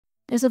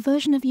There's a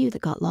version of you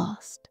that got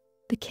lost.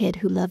 The kid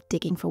who loved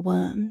digging for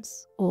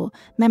worms, or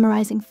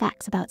memorizing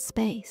facts about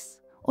space,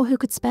 or who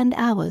could spend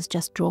hours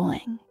just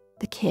drawing.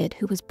 The kid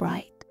who was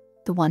bright,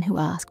 the one who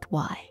asked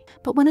why.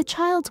 But when a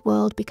child's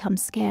world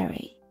becomes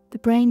scary, the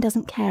brain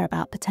doesn't care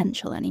about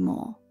potential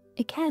anymore.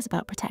 It cares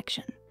about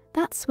protection.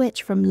 That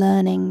switch from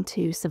learning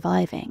to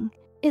surviving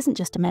isn't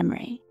just a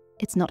memory.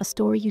 It's not a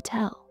story you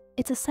tell.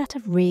 It's a set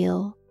of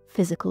real,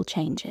 physical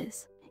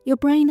changes. Your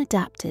brain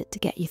adapted to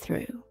get you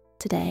through.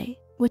 Today,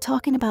 we're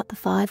talking about the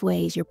 5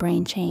 ways your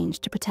brain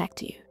changed to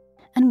protect you,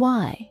 and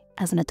why,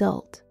 as an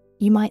adult,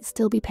 you might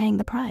still be paying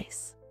the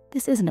price.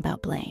 This isn't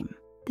about blame.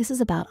 This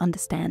is about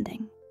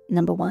understanding.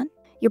 Number 1,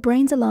 your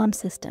brain's alarm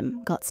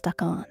system got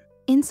stuck on.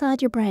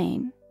 Inside your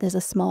brain, there's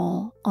a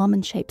small,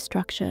 almond-shaped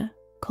structure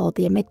called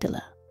the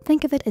amygdala.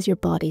 Think of it as your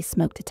body's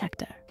smoke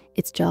detector.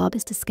 Its job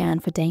is to scan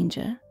for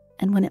danger,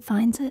 and when it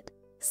finds it,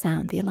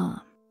 sound the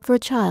alarm. For a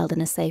child in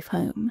a safe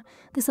home,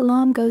 this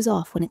alarm goes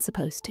off when it's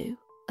supposed to.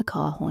 A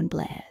car horn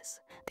blares.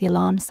 The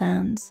alarm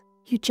sounds,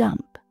 you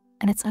jump,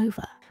 and it's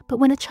over. But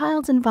when a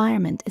child's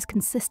environment is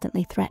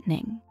consistently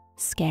threatening,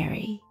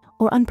 scary,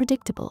 or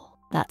unpredictable,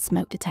 that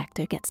smoke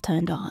detector gets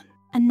turned on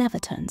and never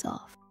turns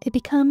off. It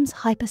becomes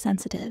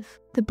hypersensitive.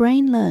 The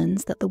brain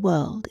learns that the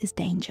world is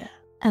danger.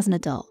 As an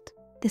adult,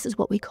 this is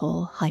what we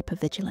call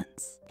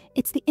hypervigilance.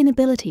 It's the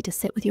inability to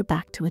sit with your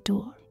back to a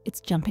door. It's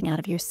jumping out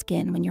of your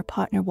skin when your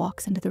partner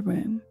walks into the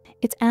room.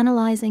 It's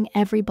analyzing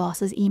every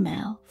boss's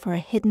email for a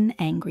hidden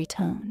angry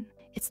tone.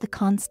 It's the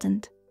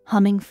constant,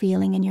 humming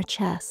feeling in your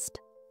chest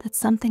that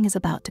something is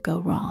about to go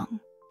wrong.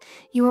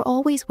 You are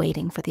always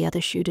waiting for the other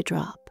shoe to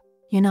drop.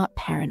 You're not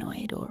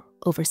paranoid or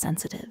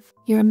oversensitive.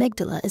 Your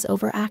amygdala is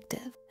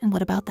overactive. And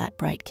what about that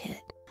bright kid?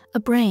 A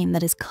brain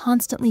that is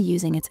constantly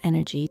using its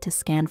energy to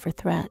scan for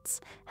threats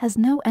has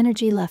no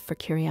energy left for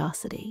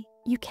curiosity.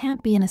 You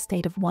can't be in a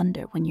state of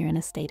wonder when you're in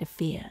a state of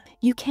fear.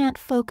 You can't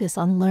focus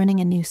on learning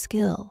a new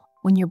skill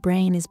when your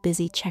brain is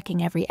busy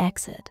checking every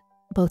exit,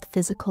 both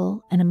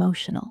physical and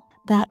emotional.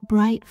 That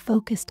bright,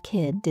 focused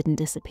kid didn't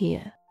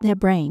disappear. Their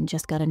brain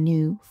just got a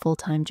new,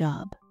 full-time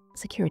job.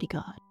 Security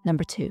guard.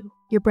 Number 2,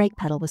 your brake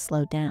pedal was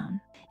slowed down.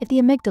 If the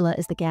amygdala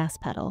is the gas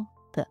pedal,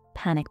 the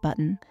panic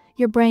button,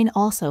 your brain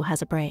also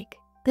has a brake.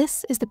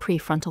 This is the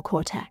prefrontal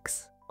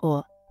cortex,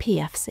 or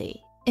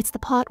PFC. It's the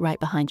part right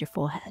behind your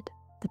forehead.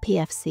 The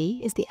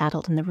PFC is the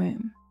adult in the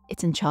room.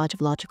 It's in charge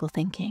of logical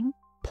thinking,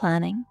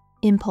 planning,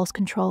 impulse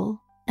control,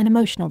 and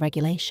emotional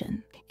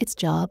regulation. Its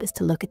job is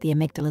to look at the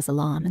amygdala's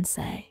alarm and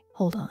say,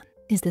 hold on,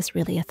 is this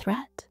really a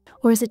threat?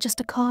 Or is it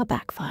just a car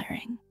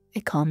backfiring?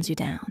 It calms you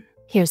down.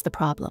 Here's the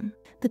problem.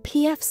 The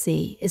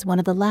PFC is one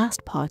of the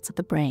last parts of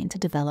the brain to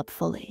develop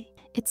fully.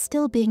 It's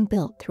still being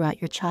built throughout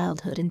your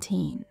childhood and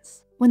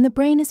teens. When the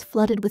brain is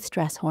flooded with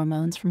stress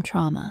hormones from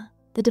trauma,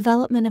 the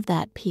development of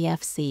that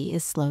PFC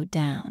is slowed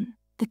down.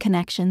 The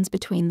connections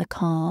between the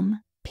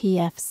calm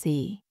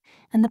PFC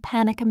and the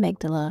panic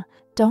amygdala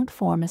don't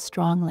form as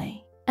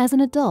strongly. As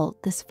an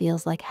adult, this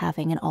feels like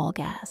having an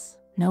all-gas,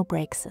 no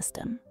brake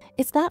system.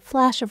 It's that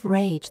flash of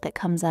rage that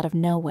comes out of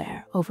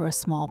nowhere over a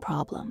small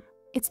problem.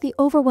 It's the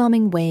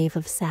overwhelming wave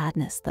of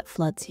sadness that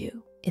floods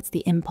you. It's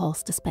the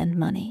impulse to spend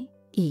money,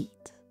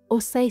 eat,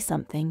 or say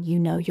something you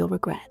know you'll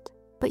regret,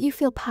 but you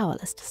feel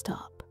powerless to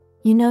stop.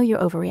 You know you're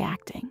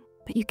overreacting,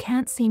 but you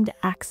can't seem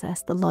to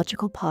access the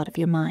logical part of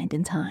your mind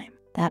in time.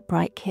 That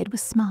bright kid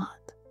was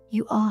smart.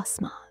 You are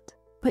smart.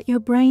 But your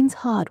brain's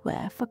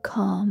hardware for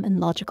calm and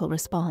logical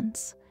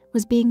response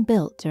was being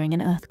built during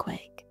an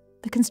earthquake.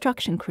 The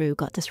construction crew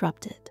got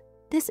disrupted.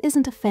 This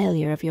isn't a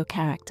failure of your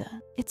character.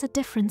 It's a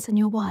difference in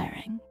your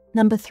wiring.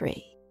 Number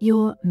 3,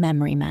 your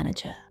memory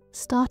manager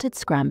started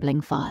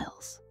scrambling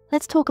files.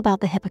 Let's talk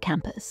about the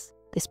hippocampus.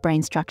 This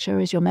brain structure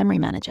is your memory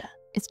manager.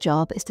 Its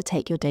job is to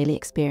take your daily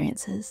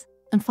experiences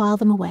and file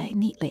them away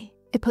neatly.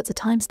 It puts a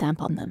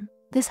timestamp on them.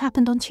 This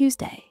happened on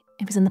Tuesday.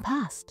 It was in the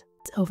past.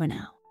 It's over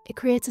now. It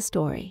creates a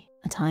story,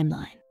 a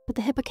timeline. But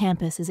the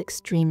hippocampus is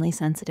extremely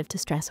sensitive to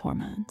stress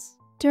hormones.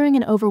 During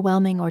an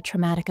overwhelming or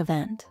traumatic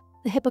event,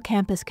 the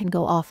hippocampus can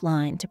go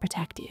offline to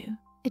protect you.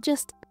 It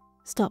just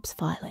stops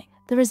filing.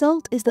 The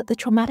result is that the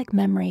traumatic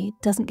memory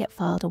doesn't get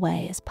filed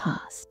away as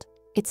past.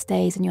 It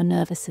stays in your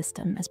nervous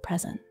system as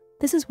present.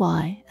 This is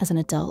why, as an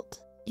adult,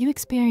 you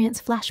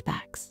experience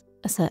flashbacks.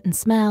 A certain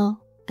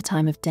smell, a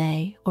time of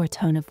day, or a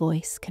tone of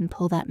voice can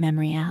pull that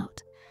memory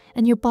out.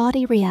 And your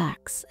body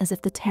reacts as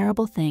if the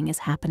terrible thing is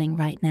happening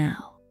right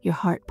now. Your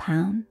heart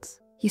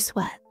pounds, you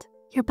sweat,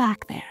 you're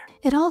back there.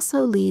 It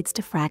also leads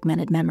to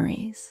fragmented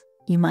memories.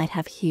 You might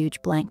have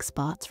huge blank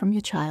spots from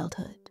your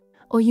childhood,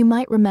 or you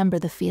might remember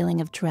the feeling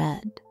of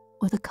dread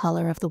or the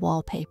color of the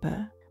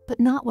wallpaper, but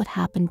not what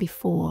happened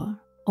before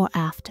or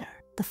after.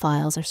 The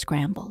files are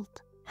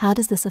scrambled. How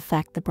does this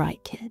affect the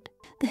bright kid?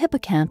 The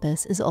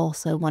hippocampus is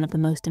also one of the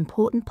most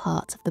important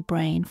parts of the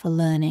brain for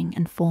learning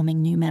and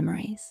forming new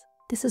memories.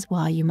 This is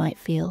why you might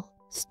feel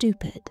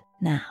stupid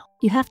now.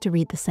 You have to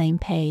read the same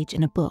page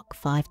in a book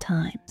 5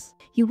 times.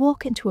 You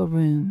walk into a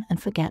room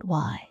and forget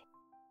why.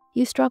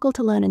 You struggle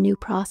to learn a new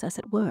process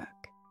at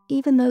work.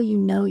 Even though you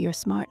know you're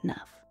smart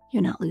enough,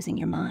 you're not losing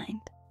your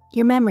mind.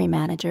 Your memory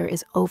manager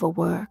is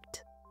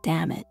overworked,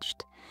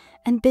 damaged,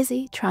 and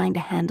busy trying to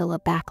handle a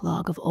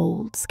backlog of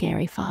old,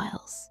 scary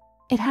files.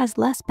 It has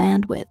less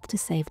bandwidth to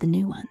save the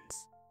new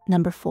ones.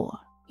 Number 4,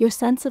 your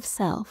sense of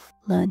self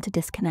learned to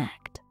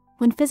disconnect.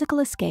 When physical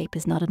escape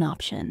is not an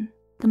option,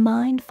 the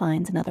mind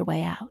finds another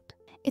way out.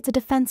 It's a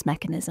defense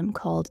mechanism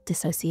called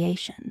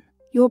dissociation.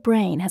 Your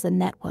brain has a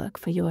network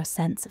for your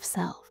sense of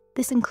self.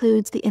 This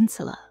includes the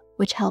insula,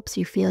 which helps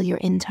you feel your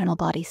internal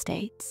body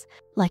states,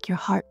 like your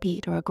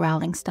heartbeat or a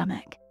growling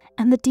stomach,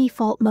 and the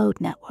default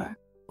mode network,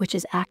 which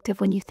is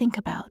active when you think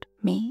about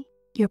me,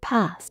 your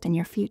past, and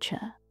your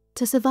future.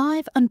 To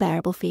survive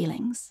unbearable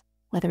feelings,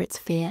 whether it's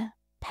fear,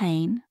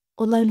 pain,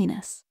 or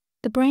loneliness,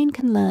 the brain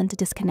can learn to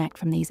disconnect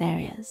from these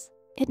areas.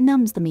 It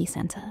numbs the me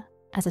center.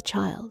 As a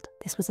child,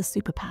 this was a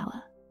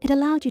superpower. It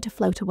allowed you to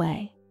float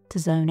away, to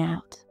zone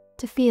out,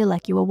 to feel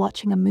like you were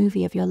watching a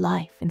movie of your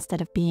life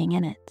instead of being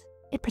in it.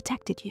 It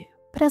protected you.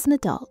 But as an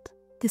adult,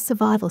 this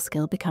survival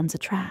skill becomes a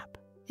trap.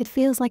 It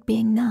feels like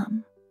being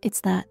numb.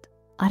 It's that,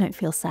 I don't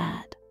feel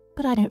sad,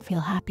 but I don't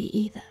feel happy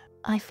either.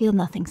 I feel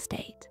nothing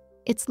state.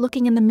 It's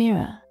looking in the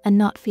mirror and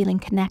not feeling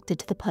connected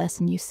to the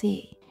person you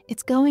see.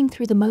 It's going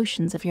through the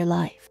motions of your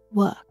life,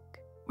 work,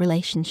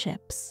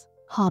 relationships,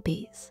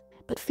 hobbies,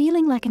 but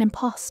feeling like an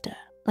imposter,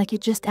 like you're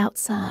just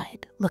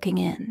outside, looking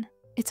in.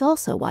 It's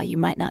also why you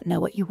might not know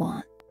what you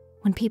want.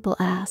 When people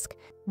ask,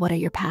 what are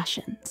your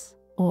passions?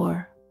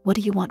 Or, what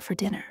do you want for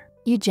dinner?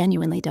 You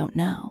genuinely don't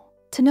know.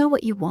 To know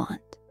what you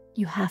want,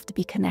 you have to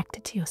be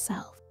connected to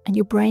yourself. And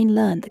your brain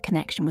learned the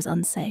connection was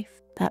unsafe.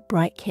 That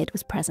bright kid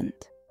was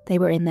present. They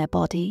were in their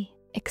body,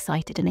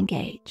 excited and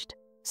engaged.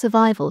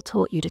 Survival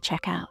taught you to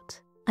check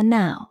out. And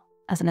now,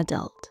 as an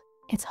adult,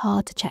 it's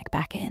hard to check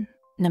back in.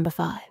 Number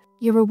 5,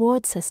 your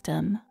reward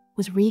system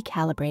was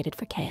recalibrated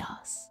for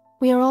chaos.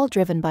 We are all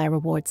driven by a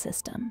reward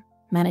system,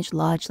 managed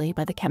largely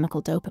by the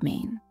chemical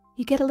dopamine.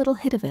 You get a little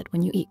hit of it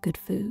when you eat good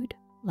food,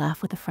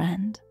 laugh with a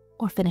friend,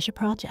 or finish a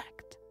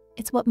project.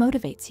 It's what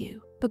motivates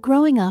you. But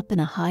growing up in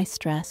a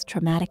high-stress,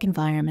 traumatic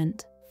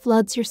environment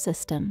floods your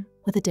system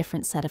with a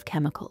different set of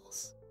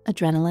chemicals,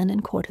 adrenaline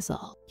and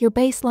cortisol. Your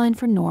baseline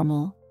for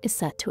normal is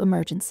set to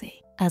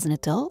emergency. As an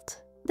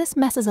adult, this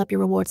messes up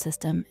your reward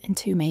system in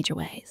 2 major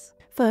ways.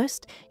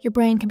 First, your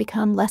brain can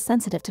become less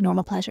sensitive to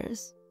normal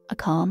pleasures. A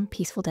calm,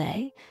 peaceful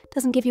day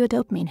doesn't give you a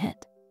dopamine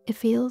hit. It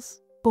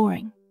feels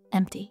boring,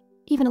 empty,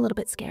 even a little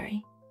bit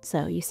scary.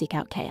 So you seek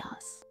out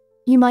chaos.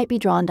 You might be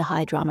drawn to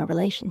high-drama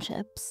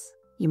relationships.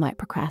 You might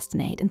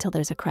procrastinate until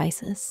there's a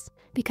crisis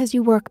because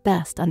you work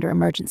best under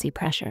emergency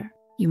pressure.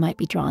 You might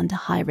be drawn to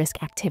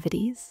high-risk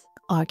activities,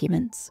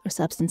 arguments, or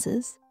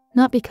substances,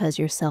 not because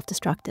you're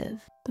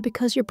self-destructive, but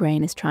because your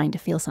brain is trying to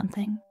feel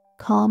something.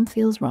 Calm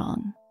feels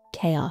wrong.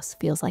 Chaos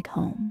feels like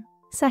home.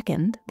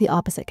 Second, the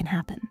opposite can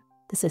happen.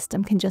 The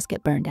system can just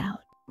get burned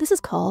out. This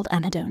is called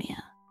anhedonia.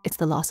 It's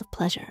the loss of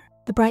pleasure.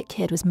 The bright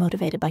kid was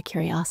motivated by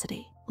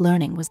curiosity.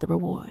 Learning was the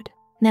reward.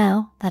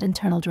 Now, that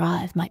internal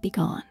drive might be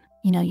gone.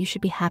 You know you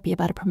should be happy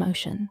about a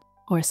promotion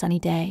or a sunny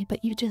day,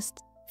 but you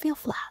just feel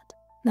flat.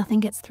 Nothing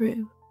gets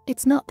through.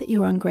 It's not that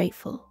you're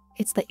ungrateful.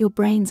 It's that your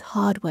brain's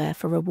hardware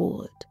for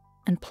reward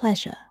and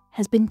pleasure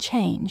has been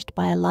changed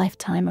by a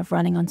lifetime of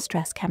running on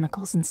stress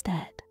chemicals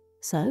instead.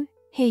 So,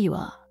 here you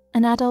are,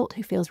 an adult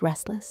who feels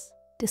restless,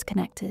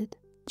 disconnected,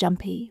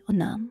 jumpy, or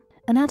numb.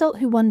 An adult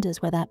who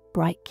wonders where that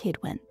bright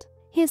kid went.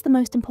 Here's the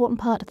most important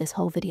part of this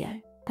whole video.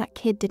 That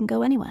kid didn't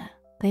go anywhere.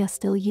 They are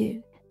still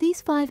you.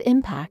 These 5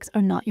 impacts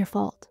are not your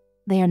fault.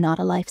 They are not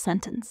a life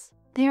sentence.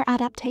 They are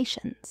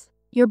adaptations.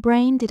 Your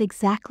brain did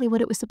exactly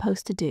what it was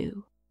supposed to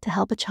do to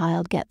help a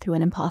child get through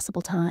an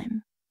impossible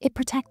time. It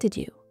protected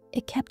you.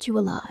 It kept you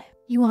alive.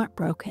 You aren't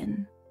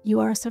broken. You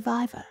are a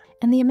survivor.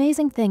 And the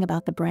amazing thing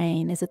about the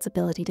brain is its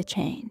ability to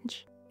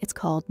change. It's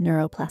called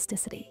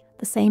neuroplasticity.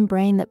 The same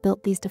brain that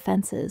built these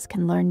defenses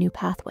can learn new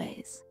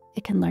pathways.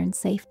 It can learn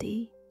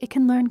safety. It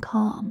can learn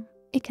calm.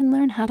 It can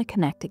learn how to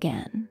connect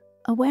again.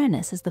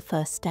 Awareness is the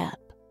first step.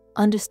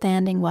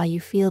 Understanding why you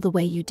feel the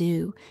way you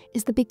do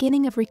is the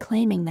beginning of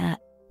reclaiming that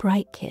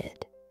bright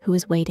kid who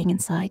is waiting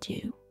inside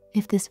you.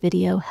 If this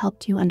video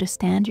helped you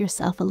understand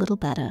yourself a little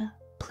better,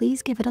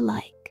 please give it a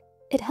like.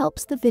 It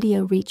helps the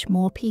video reach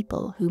more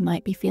people who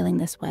might be feeling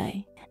this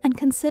way, and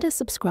consider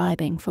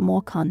subscribing for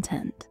more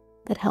content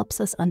that helps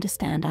us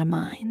understand our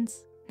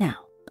minds.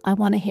 Now, I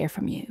want to hear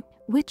from you.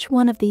 Which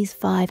one of these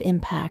 5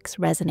 impacts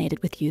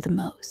resonated with you the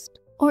most?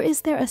 Or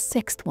is there a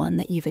 6th one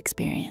that you've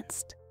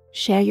experienced?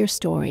 Share your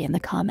story in the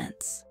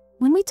comments.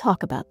 When we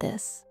talk about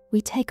this,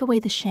 we take away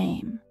the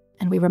shame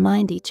and we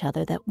remind each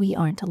other that we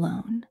aren't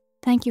alone.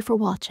 Thank you for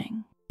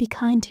watching. Be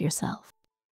kind to yourself.